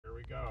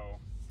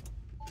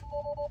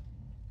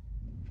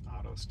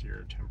Auto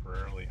steer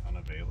temporarily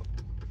unavailable.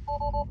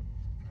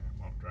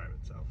 It won't drive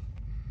itself.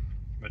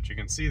 But you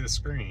can see the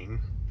screen.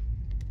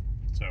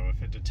 So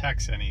if it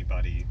detects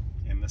anybody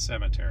in the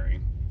cemetery,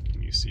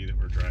 can you see that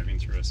we're driving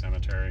through a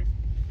cemetery?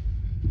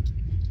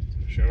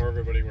 So show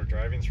everybody we're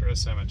driving through a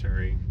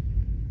cemetery.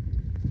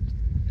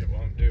 It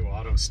won't do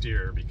auto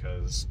steer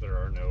because there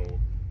are no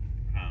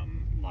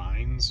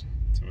lines,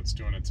 so it's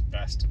doing its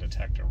best to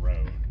detect a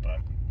road, but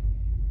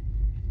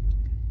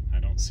I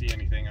don't see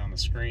anything on the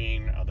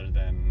screen other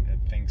than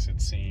it thinks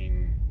it's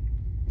seeing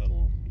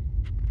little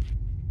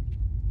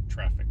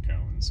traffic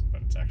cones,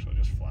 but it's actually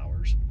just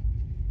flowers.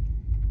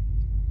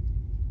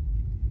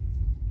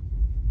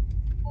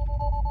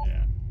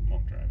 Yeah, it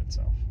won't drive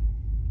itself.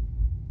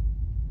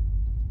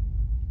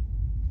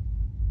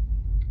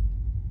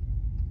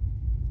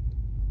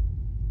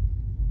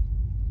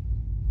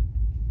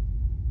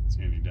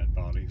 See any dead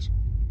bodies?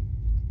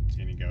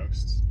 See any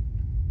ghosts?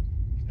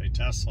 Hey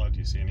Tesla, do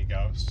you see any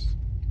ghosts?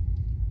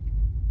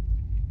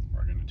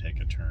 We're gonna take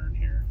a turn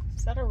here.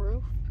 Is that a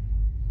roof?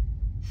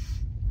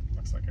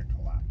 Looks like a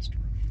collapsed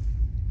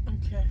roof.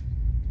 Okay.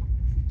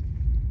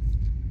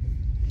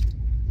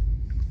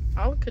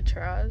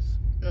 Alcatraz?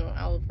 No,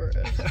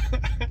 Alvarez.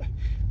 A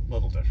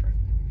little different.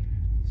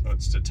 So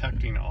it's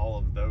detecting all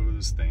of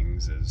those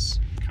things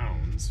as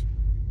cones.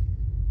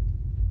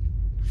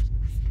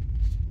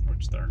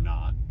 Which they're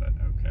not, but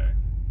okay.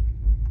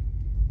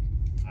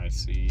 I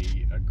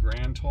see a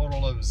grand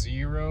total of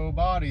 0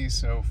 bodies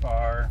so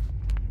far.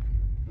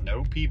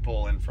 No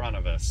people in front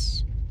of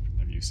us.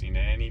 Have you seen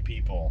any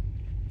people?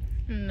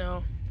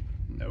 No.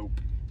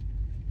 Nope.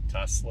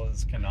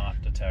 Teslas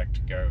cannot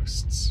detect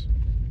ghosts.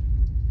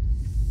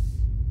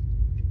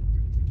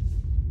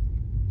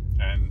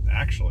 And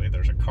actually,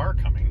 there's a car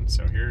coming,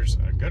 so here's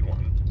a good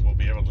one. We'll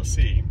be able to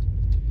see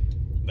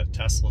that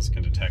Teslas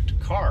can detect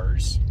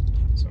cars.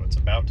 So it's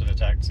about to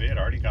detect, see, it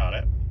already got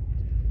it.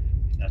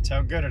 That's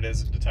how good it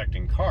is at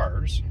detecting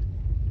cars.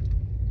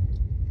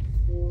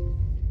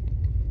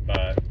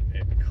 But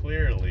it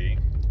clearly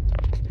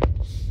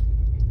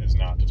is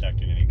not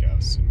detecting any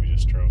ghosts, and we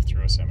just drove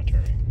through a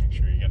cemetery. Make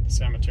sure you get the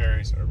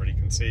cemetery so everybody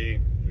can see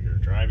we are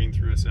driving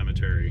through a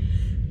cemetery.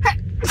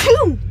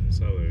 Salute.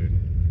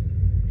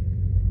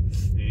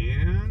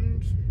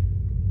 And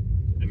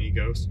any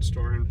ghost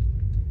storing?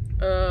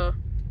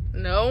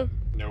 No.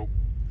 Nope.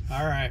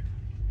 Alright.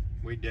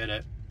 We did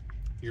it.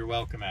 You're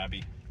welcome,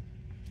 Abby.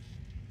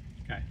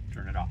 Okay,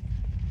 turn it off.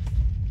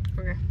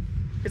 Okay.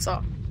 It's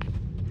off.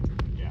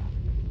 Yeah.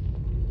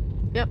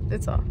 Yep,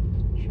 it's off.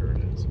 Sure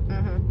it is.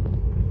 Mm-hmm.